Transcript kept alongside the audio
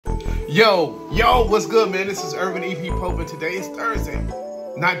Yo, what's good, man? This is Ervin EP Pope, and today is Thursday.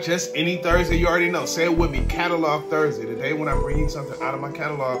 Not just any Thursday, you already know. Say it with me, Catalog Thursday. The day when I bring you something out of my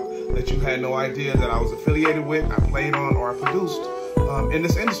catalog that you had no idea that I was affiliated with, I played on, or I produced in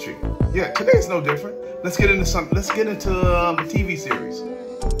this industry. Yeah, today's no different. Let's get into something. Let's get into the TV series,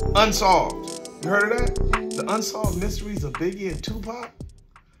 Unsolved. You heard of that? The Unsolved Mysteries of Biggie and Tupac.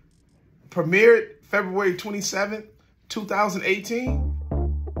 Premiered February 27th, 2018.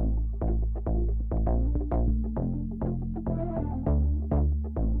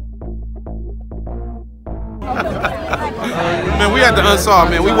 Man, we at the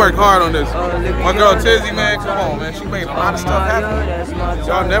Unsolved, man. We worked hard on this. My girl Tizzy, man, come on, man. She made a lot of stuff happen.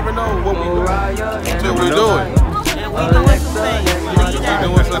 Y'all never know what we do until we do it. We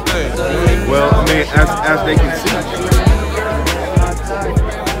doing some things. Well, I mean, as they can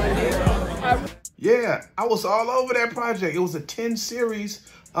see. Yeah, I was all over that project. It was a 10-series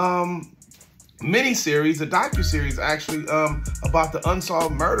miniseries, a docu-series actually, about the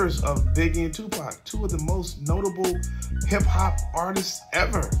unsolved murders of Biggie and Tupac, two of the most notable hip-hop artists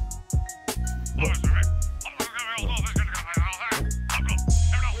ever.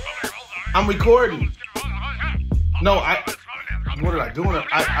 I'm recording. No, what did I do?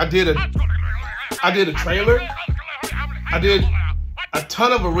 I did a trailer. I did a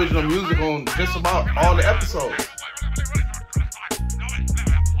ton of original music on just about all the episodes.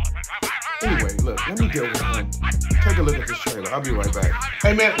 Anyway, look, let me deal with him. Take a look at this trailer. I'll be right back.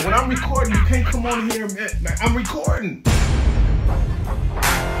 Hey, man, when I'm recording, you can't come on here, man. I'm recording.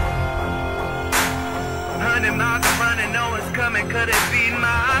 100 miles of running, no one's coming, could it be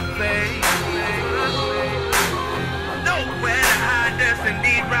my fate? Nowhere to hide,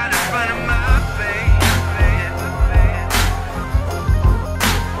 destiny right in front of my face.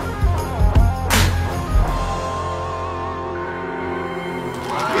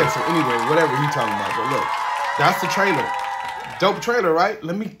 Yeah, so anyway, whatever he talking about, but look, that's the trailer. Dope trailer, right?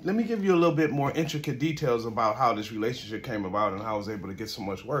 Let me give you a little bit more intricate details about how this relationship came about and how I was able to get so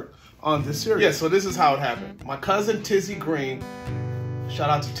much work on this series. Yeah, so this is how it happened. My cousin Tizzy Green, shout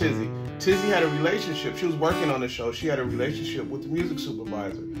out to Tizzy. Tizzy had a relationship. She was working on the show. She had a relationship with the music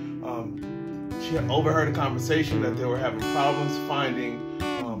supervisor. She had overheard a conversation that they were having problems finding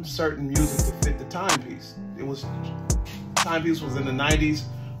certain music to fit the timepiece. Timepiece was in the 90s.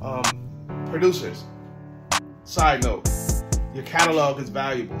 Producers, side note, your catalog is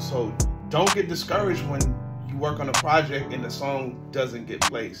valuable, so don't get discouraged when you work on a project and the song doesn't get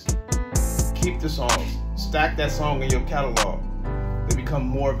placed. Keep the songs, stack that song in your catalog. They become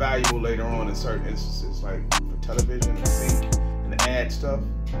more valuable later on in certain instances, like for television and sync and the ad stuff.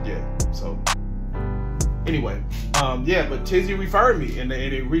 Yeah, so anyway, yeah, but Tizzy referred me and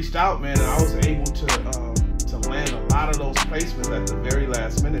they reached out, man, and I was able to land a lot of those placements at the very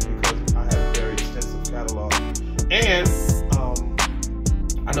last minute because I have a very extensive catalog, and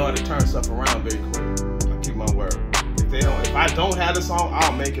I know how to turn stuff around very quick. I keep my word. If I don't have the song,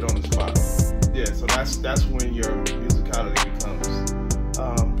 I'll make it on the spot. Yeah, so that's when your musicality becomes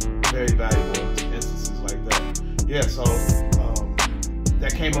very valuable in instances like that. Yeah, so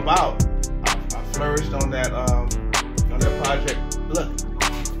that came about. I flourished on that project. Look, I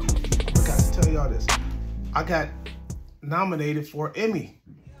forgot to tell y'all this. I got nominated for an Emmy.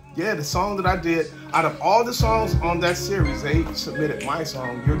 Yeah, the song that I did, out of all the songs on that series, they submitted my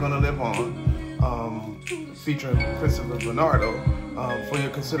song, You're Gonna Live On, featuring Christopher Bernardo, for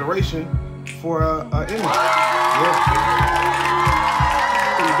your consideration for an Emmy. Yeah.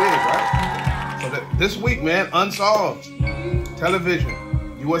 Pretty big, right? So this week, man, Unsolved, television,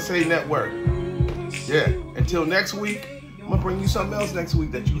 USA Network. Yeah, until next week, I'm gonna bring you something else next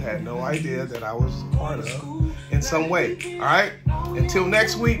week that you had no idea that I was a part of in some way. All right? Until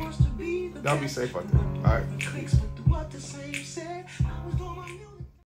next week, y'all be safe out there. All right?